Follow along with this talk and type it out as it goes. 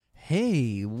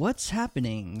Hey, what's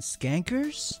happening,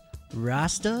 skankers?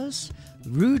 Rastas?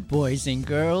 Rude boys and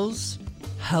girls?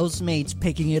 Housemates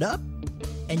picking it up?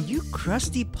 And you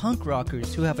crusty punk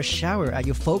rockers who have a shower at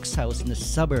your folks' house in the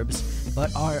suburbs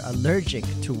but are allergic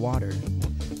to water.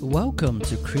 Welcome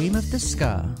to Cream of the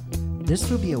Ska. This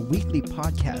will be a weekly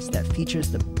podcast that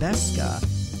features the best ska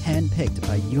handpicked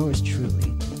by yours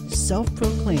truly,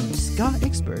 self-proclaimed ska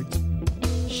expert,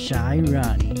 Shy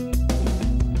Ronnie.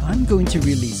 I'm going to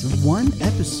release one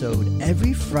episode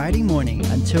every Friday morning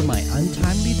until my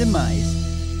untimely demise.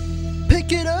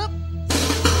 Pick it up!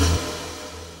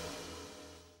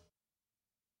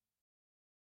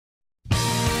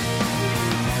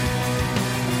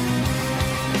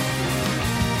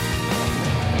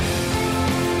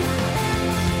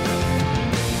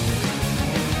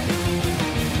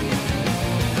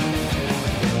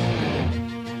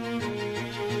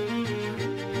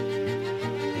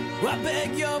 I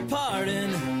beg your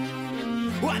pardon.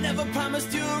 I never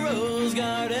promised you a rose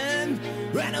garden.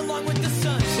 Ran along with the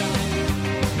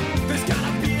sunshine. There's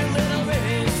gotta be a little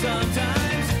rain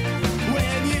sometimes.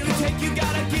 When you take, you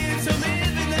gotta give. So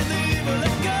live and then leave or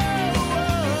let go.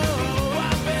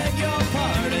 I beg your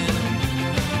pardon.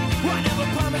 I never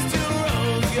promised you a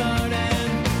rose garden.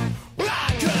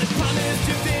 I could promise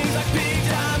you things like big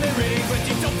diamond rings, but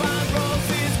you don't find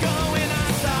roses going on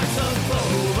stalks of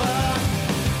clover.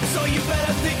 So you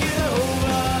better think it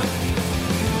over.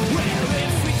 Well,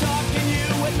 if we talk and you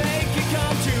would make it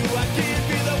come true, I'd give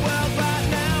you the world right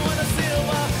now on a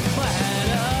silver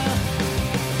platter.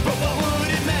 But what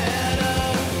would it matter?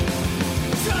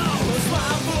 So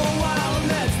smile for a while and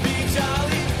let's be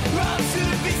jolly. Love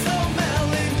should be so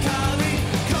melancholy.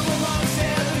 Come along,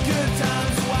 share the good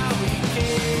times while we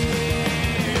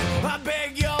can. I beg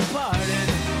your pardon.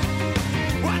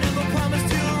 I never promised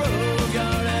you a rose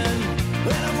garden.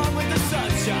 And along with the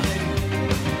sunshine,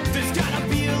 there's gotta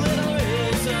be a little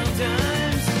rain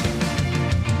sometimes.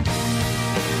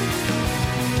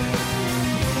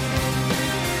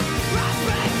 I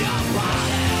beg your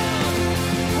pardon.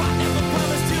 I never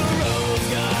promised you a rose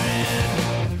garden.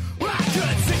 I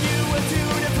could sing you a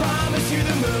tune and promise you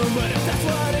the moon, but if that's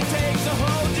what it takes to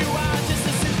hold you, I'll just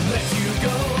as soon let you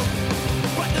go.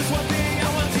 But there's one thing I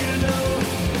want you to know.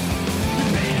 You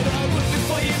made a look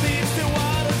before you leave, still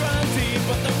waters run deep,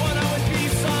 but there won't always be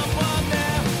someone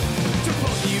there to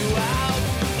pull you out.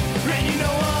 And you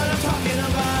know what I'm talking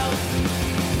about.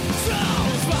 So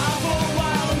smile for a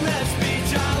while and let's be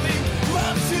jolly.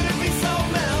 Love shouldn't be so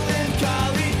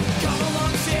melancholy. Come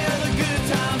along, share the good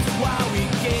times while we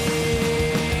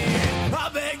can. I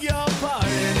beg your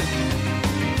pardon.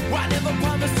 I never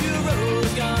promised you a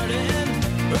rose garden.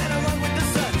 And along with the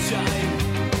sunshine,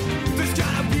 there's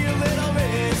gotta be a little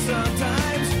rain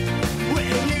sometimes. When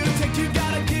you take, you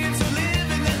gotta give. So live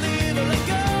and then leave or let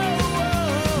go.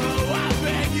 I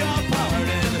beg your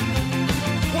pardon.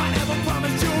 I never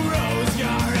promised you a rose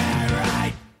garden,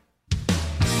 right?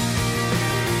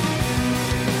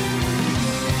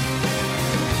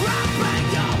 I beg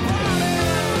your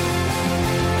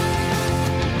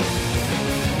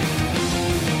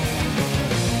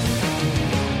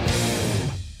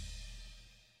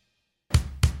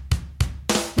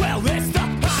Well, it's the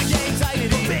high anxiety,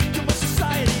 victim of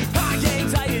society. High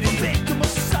anxiety, victim of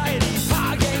society.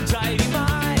 High anxiety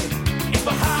mind. It's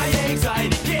my high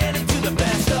anxiety getting to the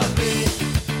best of me.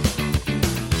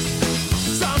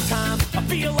 Sometimes I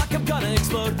feel like I'm gonna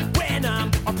explode when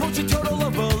I'm approaching total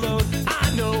overload.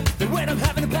 I know that when I'm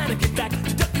having a panic attack,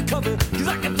 to duck and cover, cause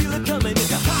I can feel it coming.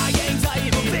 It's a high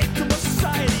anxiety, victim of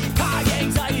society. High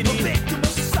anxiety, victim of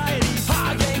society.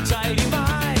 High anxiety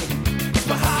mind. It's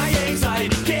my high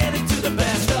anxiety getting to the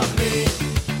best of me.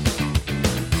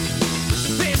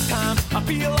 This time I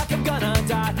feel like I'm gonna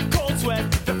die. Cold sweat,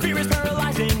 the fear is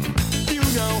paralyzing. You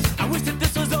know, I wish that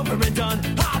this was over and done.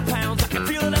 Hot pounds, I can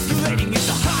feel it escalating. It's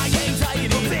a high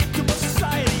anxiety, victim of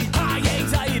society. High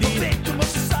anxiety, victim of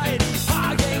society.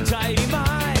 High anxiety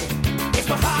mind. It's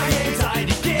my high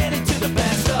anxiety getting to the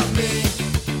best of me.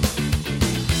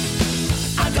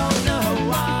 I don't know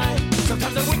why.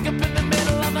 Sometimes I wake up in the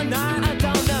middle of the night. I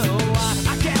don't know why.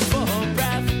 I can't hold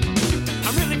breath.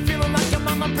 I'm really feeling like I'm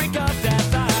on the brink of death.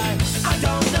 I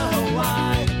don't know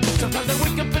why. Sometimes I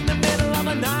wake up in the middle of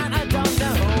the night. I don't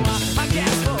know why. I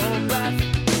can't hold breath.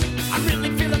 I'm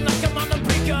really feeling like I'm on the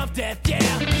brink of death. Yeah.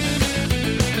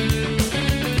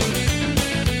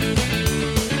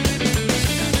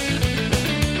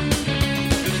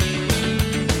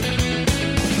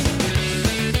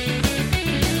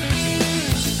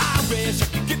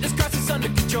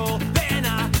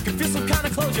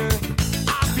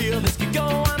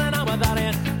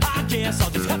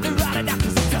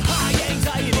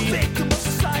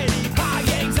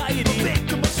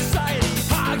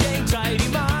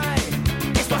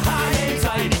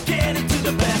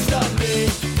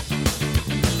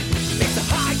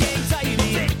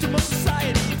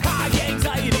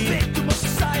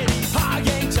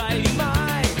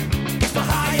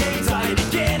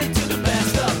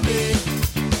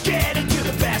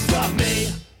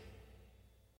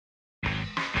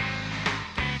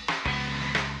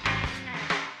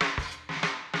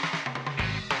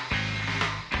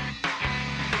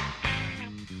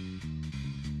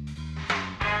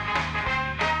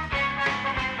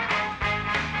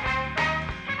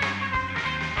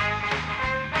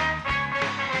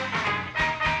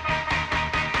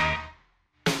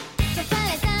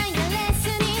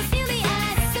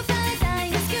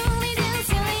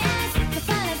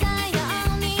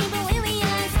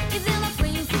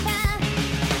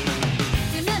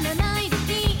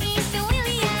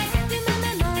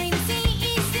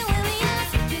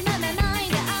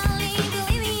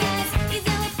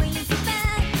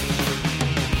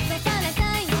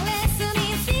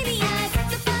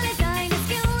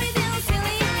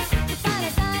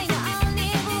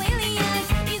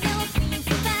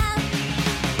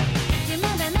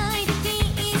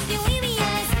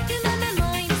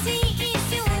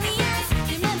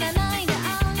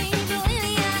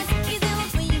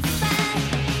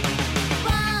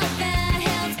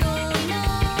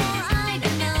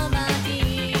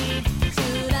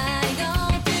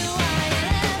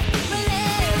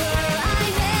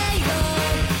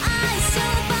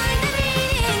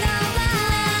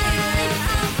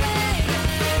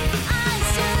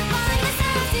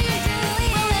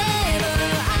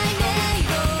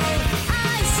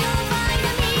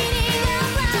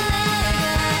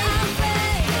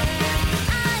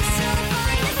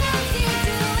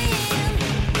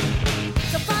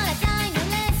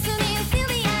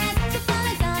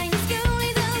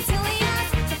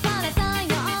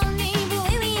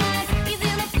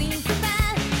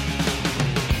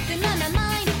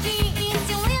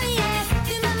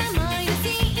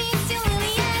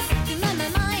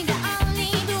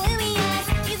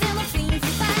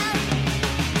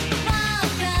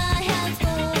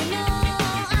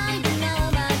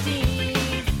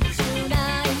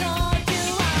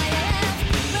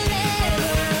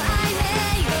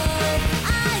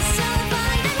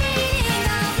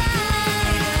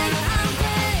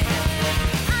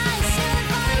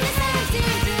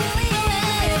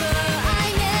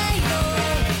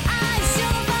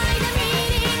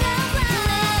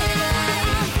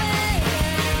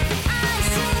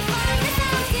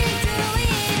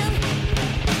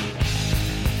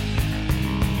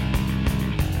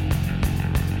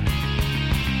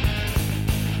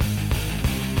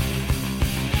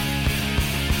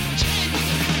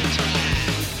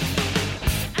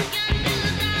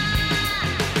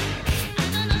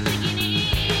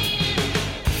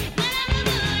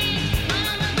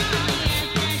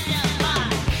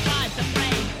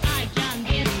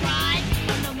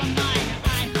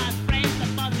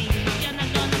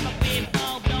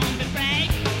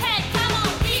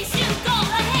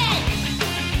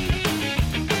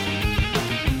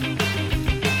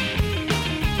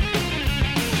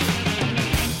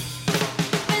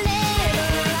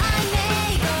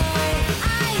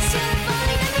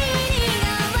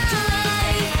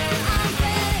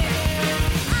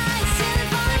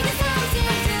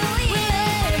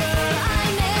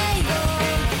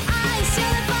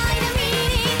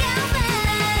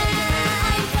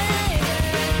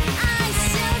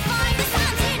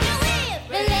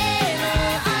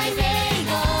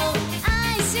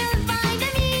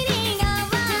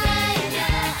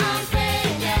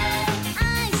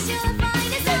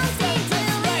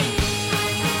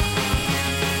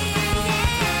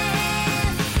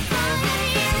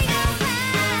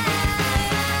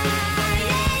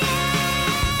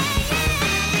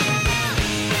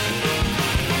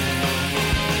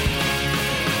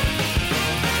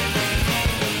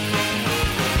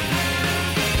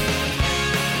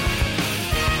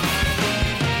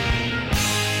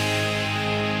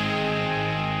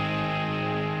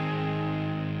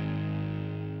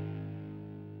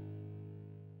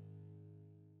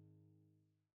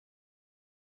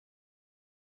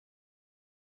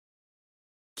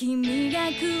 君が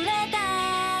くれた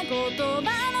言葉の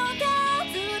数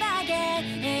だけ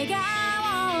笑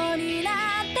顔にな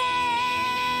って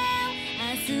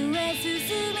明日へ進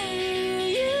む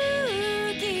勇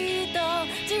気と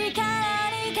力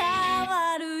に変わ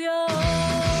るよ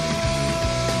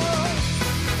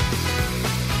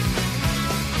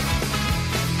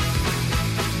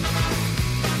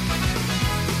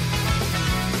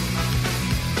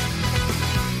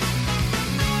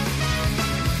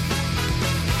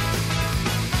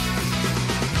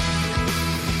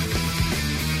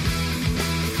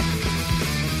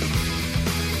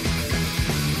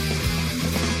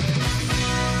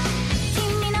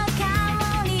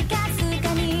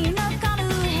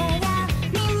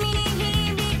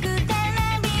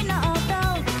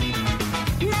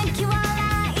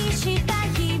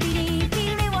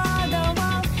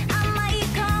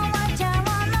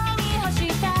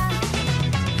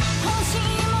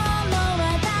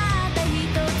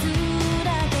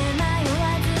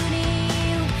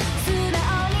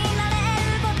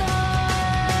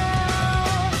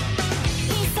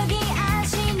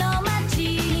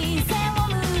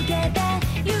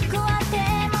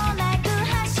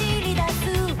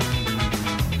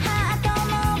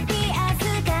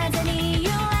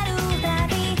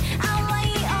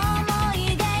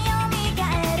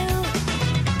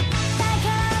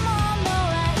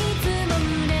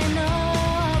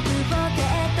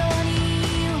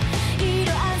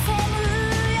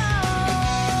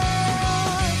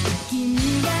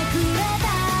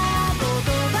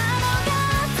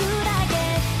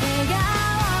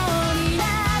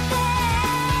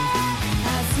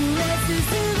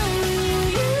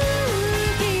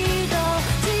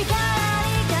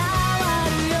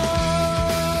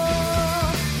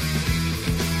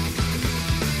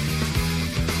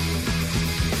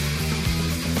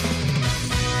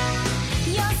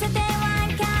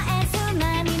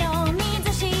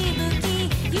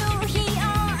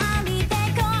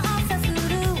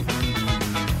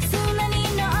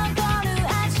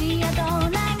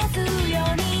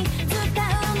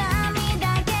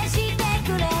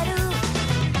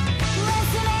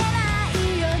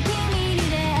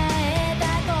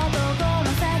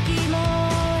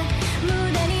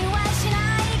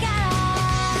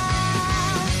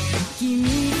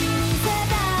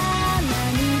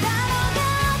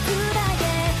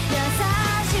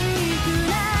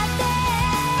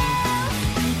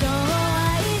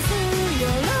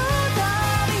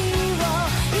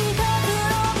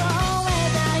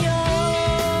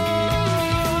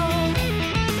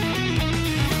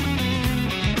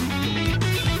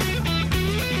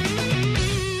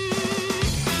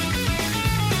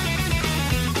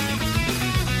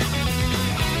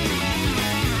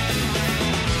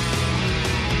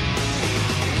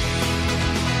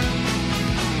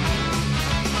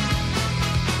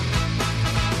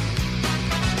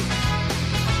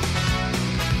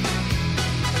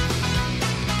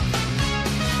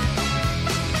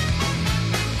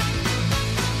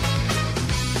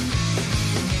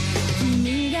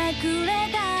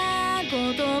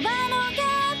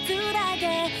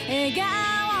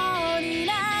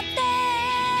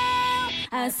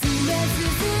明日へ進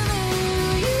む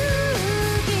勇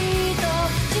気と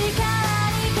力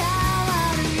に変わ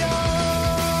るよ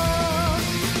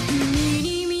君に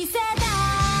見せた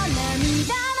涙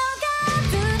の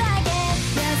数だけ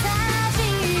優し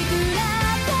くな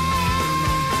って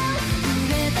触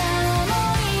れた想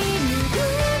いぬく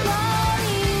もり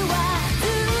はず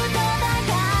っと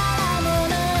宝物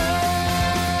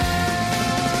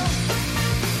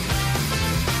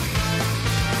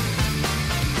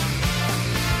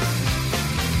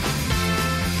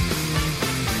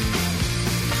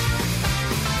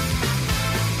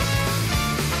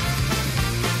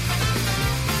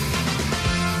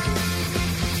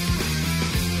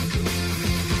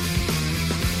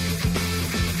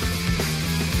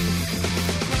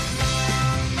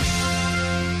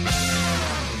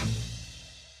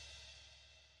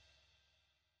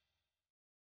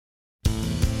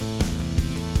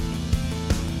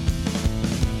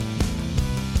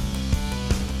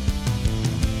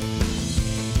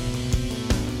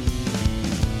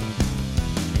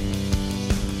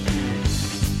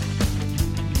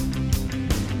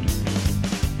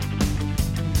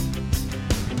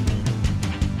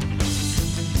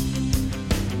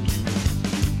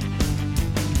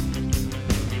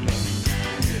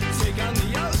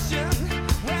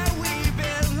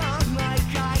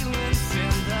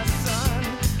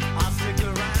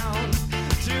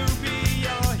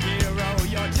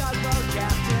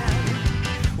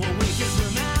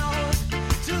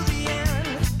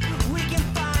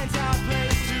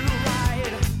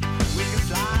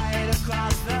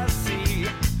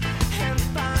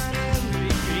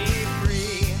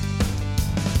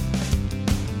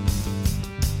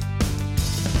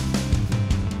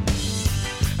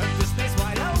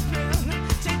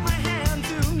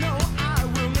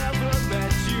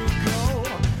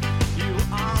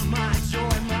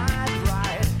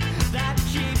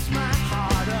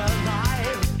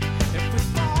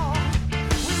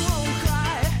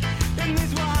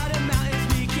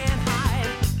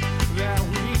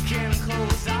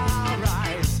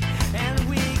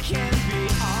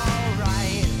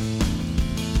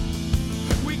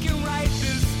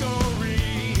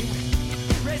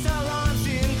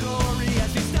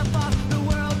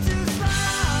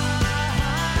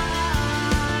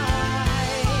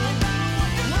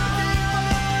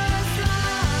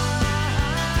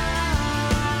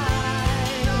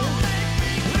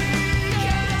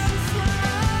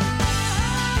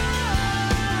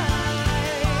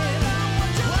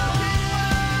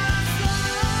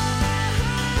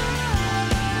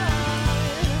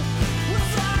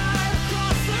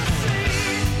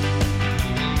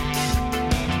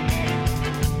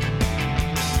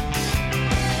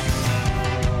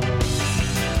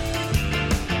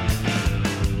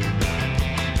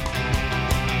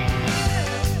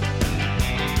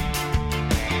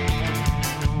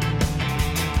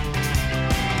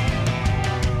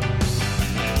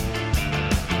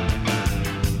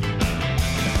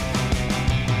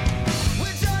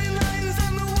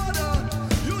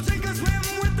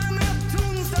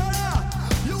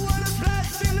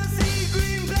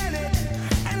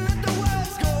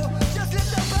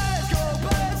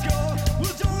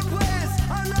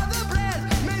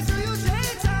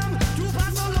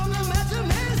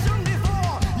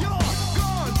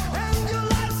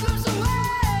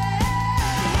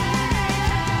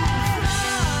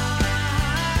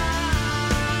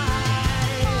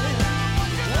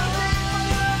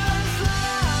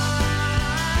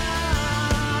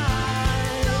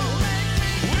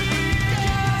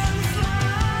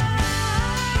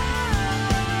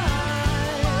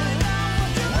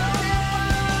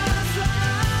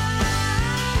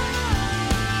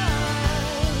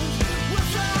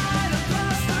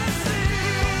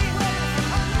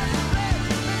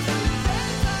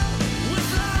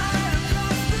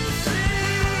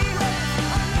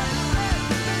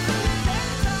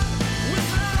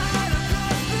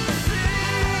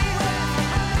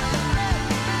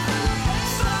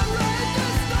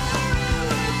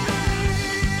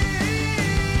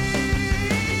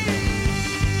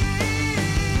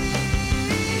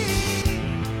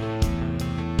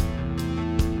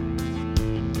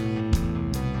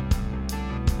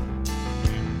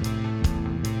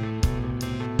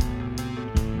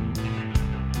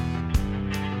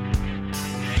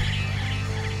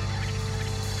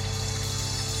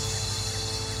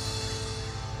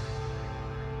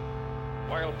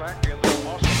while back in the awesome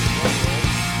world.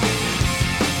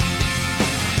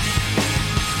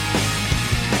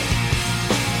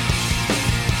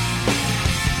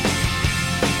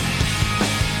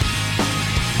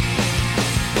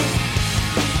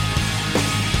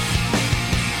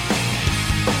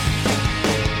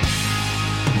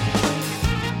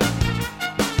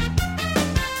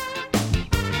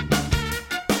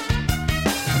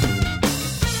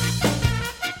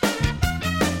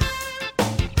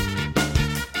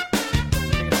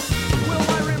 Well,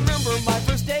 I remember my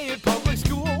first day at public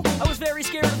school. I was very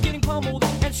scared of getting pummeled,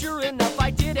 and sure enough,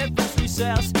 I did at first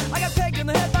recess. I got pegged in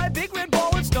the head by a big red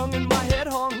ball and stung, and my head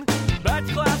hung. Back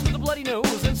to class with a bloody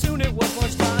nose, and soon it was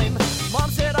lunchtime. Mom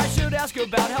said I should ask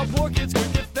about how poor kids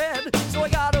could get fed. So I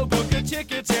got a book of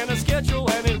tickets and a schedule,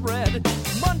 and it read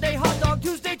Monday hot dog,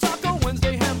 Tuesday taco,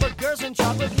 Wednesday hamburgers and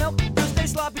chocolate milk, Thursday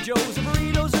sloppy joes and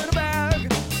burritos in a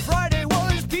bag. Friday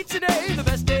was pizza day, the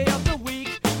best day of the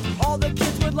week. All the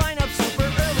kids would line up super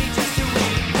early just to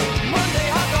eat. Monday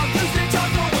hot dog, Tuesday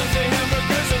taco, Wednesday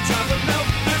hamburgers and chocolate milk,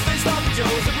 Thursday sloppy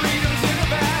joes and burritos in a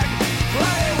bag.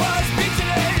 Friday was pizza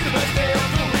day, the best day of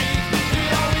the week.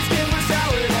 It always came with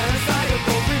salad and a side of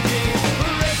cold green beans.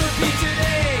 Hooray for pizza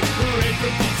day, hooray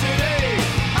for pizza day.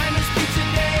 I miss pizza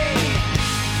day,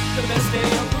 the best day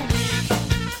of the week.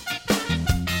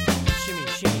 Shimmy,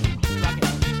 shimmy, rock it,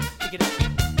 pick it up,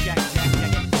 jack it,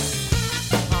 jack it.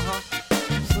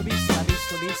 Slibby, slabby,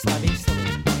 slibby, slabby,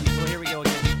 slibby. Well, here we go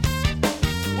again.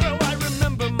 Well, I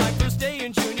remember my first day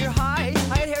in junior high.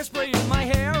 I had hairspray in my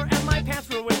hair, and my pants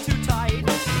were way too tight.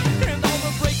 And all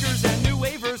the breakers and new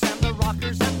wavers and the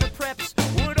rockers and the preps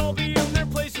would all be in their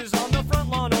places on the front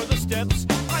lawn or the steps.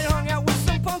 I hung out with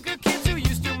some punker kids who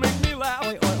used to make me laugh.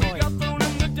 We got thrown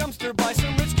in the dumpster by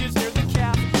some rich kids near the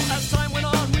cap. As time went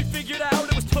on, we figured out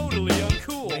it was totally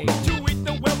uncool to eat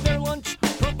the welfare lunch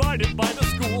provided by the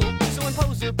school. So in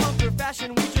poser punker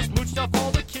fashion, we just mooched off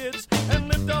all the kids and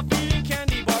lived off eating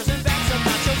candy bars and bags of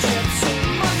nacho chips.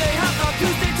 Monday hot dog,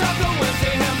 Tuesday taco,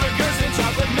 Wednesday hamburgers and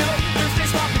chocolate milk, Thursday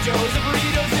sloppy joes and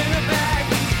burritos in a bag.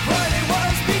 Friday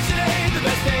was pizza day, the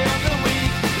best day of the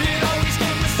week. It always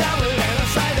came with salad and a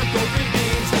side of broken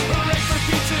beans. Hooray for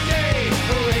pizza day,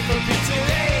 hooray for pizza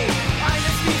day. I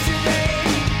miss pizza day,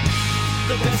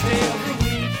 the best day of the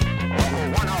week.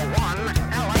 101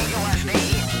 LAUSD,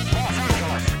 Los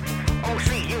Angeles.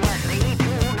 OCUSD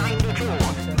 292.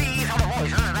 These are the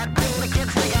voices that bring the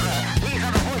kids together. These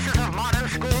are the voices of modern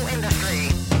school industry.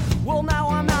 Well, now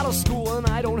I'm out of school and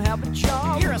I don't have a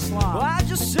job. You're a slob. I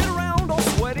just sit around all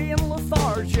sweaty and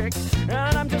lethargic,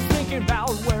 and I'm just thinking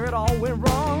about where it all went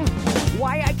wrong.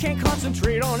 Why I can't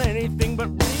concentrate on anything but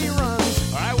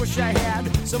reruns. I wish I had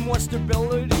some more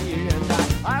stability, and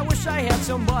I wish I had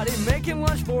somebody making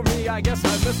lunch for me. I guess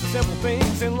I missed the simple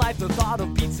things in life, the thought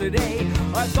of pizza day.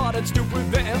 I thought it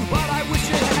stupid then, but I wish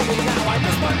it happened now. I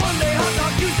miss my Monday hot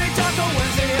dog, Tuesday taco,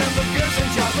 Wednesday hamburgers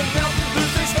and chocolate milk,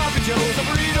 Thursday sloppy joes and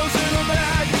burritos in a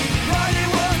bag. Friday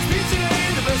was pizza day,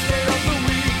 the best day of the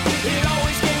week. It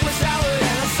always came with salad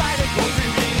and a side of cold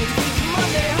green beans.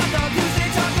 Monday hot dog, Tuesday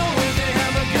taco, Wednesday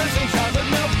hamburgers and chocolate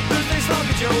milk, Thursday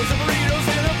sloppy joes and burritos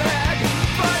in a bag.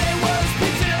 Friday was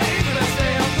pizza day, the best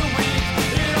day of the week.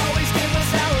 It always came with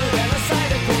salad and a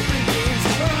side of cold green beans.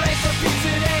 Hooray for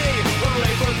pizza day,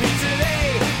 hooray for pizza day,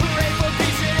 hooray for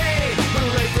pizza day,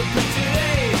 hooray for pizza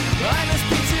day. I miss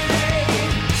pizza day.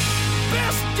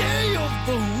 Best day of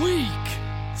the week,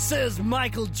 says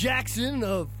Michael Jackson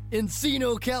of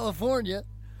Encino, California.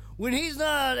 When he's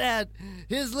not at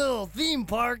his little theme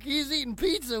park, he's eating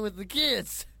pizza with the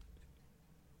kids.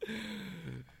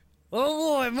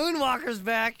 Oh boy, Moonwalker's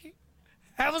back.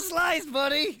 Have a slice,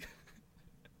 buddy.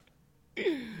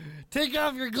 Take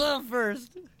off your glove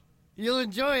first. You'll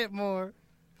enjoy it more.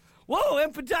 Whoa,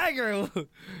 Empa Tiger.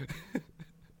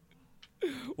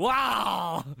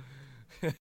 Wow.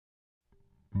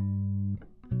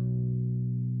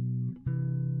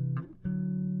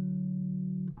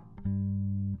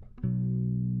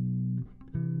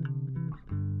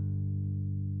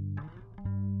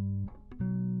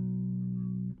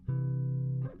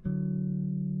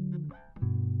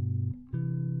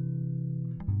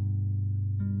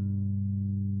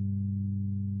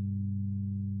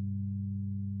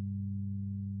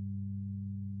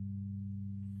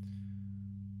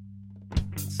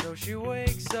 So she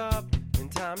wakes up in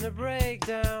time to break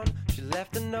down. She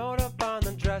left a note up on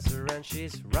the dresser and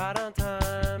she's right on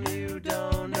time. You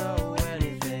don't know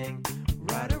anything,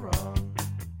 right or wrong.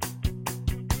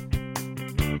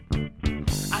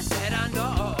 I said I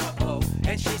know,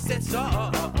 and she said so.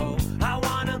 I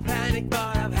wanna panic,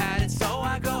 but I've had it, so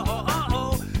I go.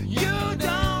 You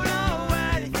don't know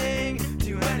anything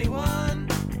to anyone.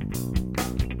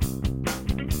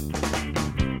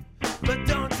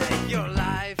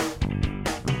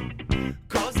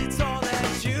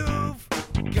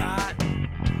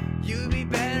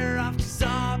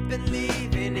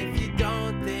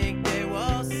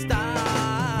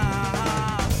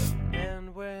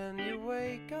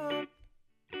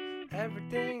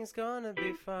 everything's gonna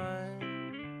be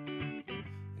fine.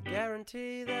 I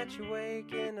guarantee that you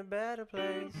wake in a better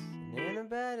place and in a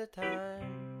better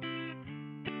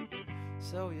time.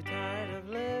 So you're tired of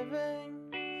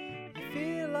living, you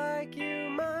feel like you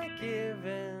might give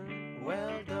in.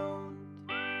 Well, don't.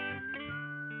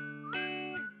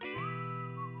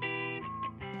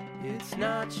 It's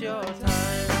not your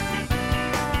time.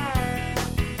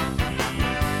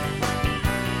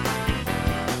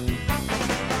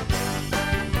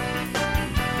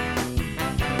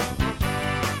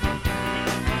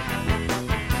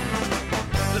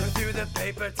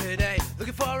 Paper today,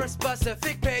 looking for a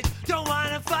specific page. Don't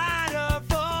wanna find her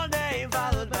full name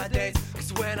followed by dates.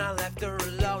 Cause when I left her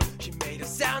alone, she made it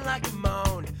sound like a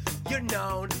moan. You're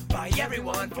known by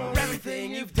everyone for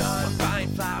everything you've done. Buying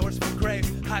flowers for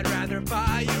grapes, I'd rather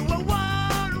buy you a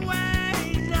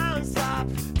one-way non-stop.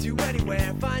 Do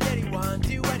anywhere, find anyone,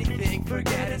 do anything,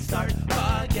 forget it, start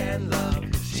again, love.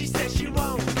 She says she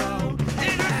won't go,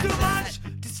 it hurts too much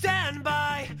to stand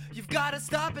by. You've gotta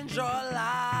stop and draw a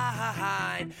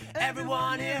line.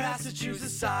 Everyone here has to choose a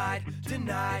side.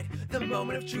 Tonight, the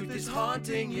moment of truth is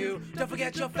haunting you. Don't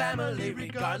forget your family,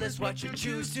 regardless what you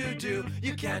choose to do.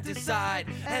 You can't decide,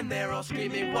 and they're all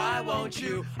screaming, why won't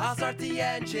you? I'll start the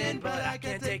engine, but I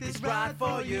can't take this ride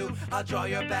for you. I'll draw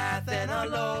your bath and I'll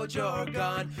load your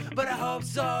gun, but I hope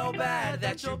so bad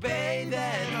that you'll bathe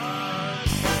and hunt.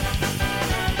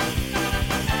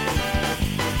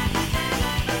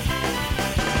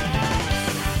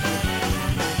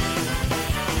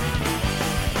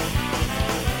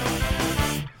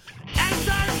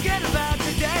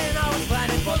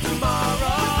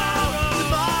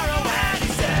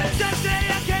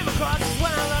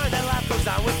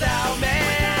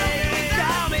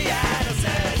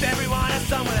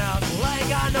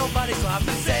 Nobody's love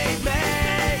to save me,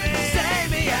 and he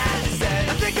said,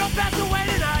 I think I'll pass away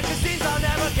tonight, cause these I'll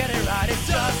never get it right. It's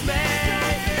just me,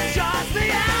 and I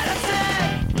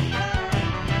said.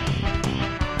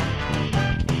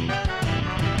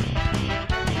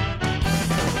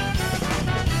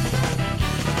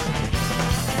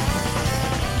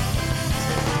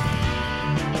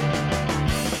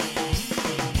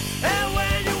 And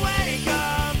when you wake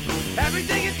up,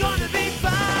 everything is gonna be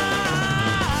fine.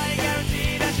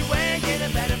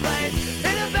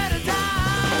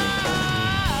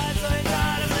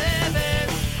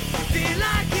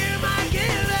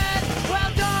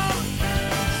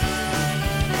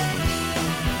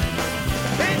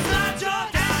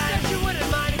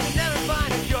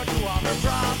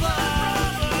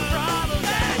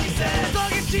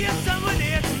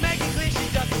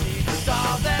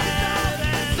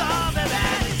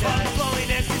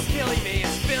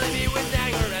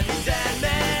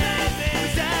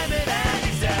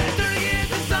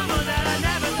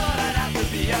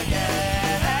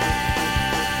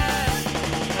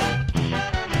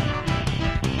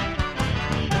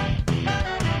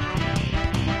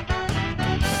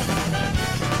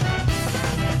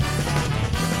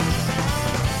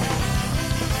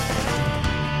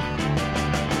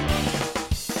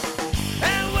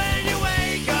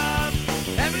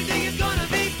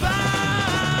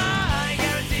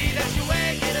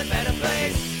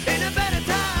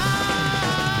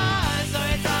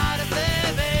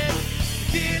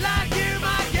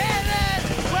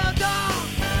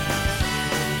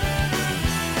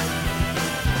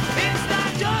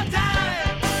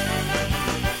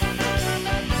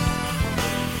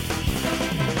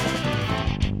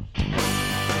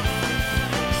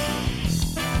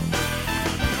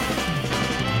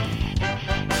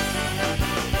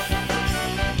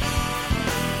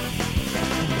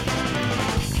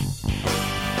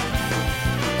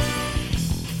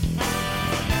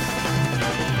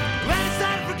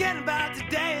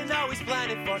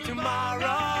 For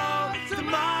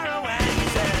tomorrow, and he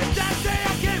said, that day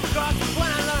I came across when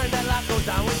I learned that life goes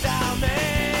on without me,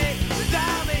 and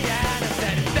I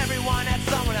said, if everyone had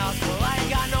someone else, well, I ain't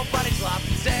got nobody's love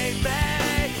to save me,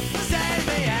 and he said,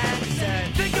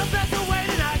 think I'll pass away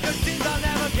tonight, cause things I'll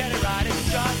never get it right,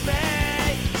 it's just me,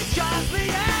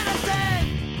 and I said,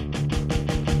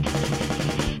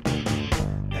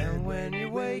 and when you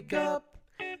wake up,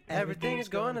 everything is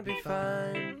gonna be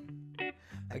fine.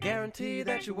 I guarantee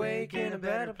that you wake in a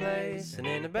better place and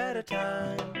in a better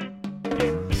time.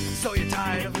 So you're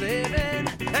tired of living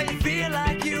and you feel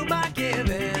like you might give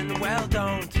in. Well,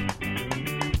 don't.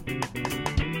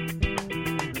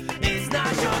 It's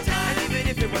not your time. Even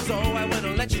if it was, oh, I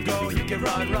wouldn't let you go. You can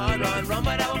run,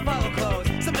 but I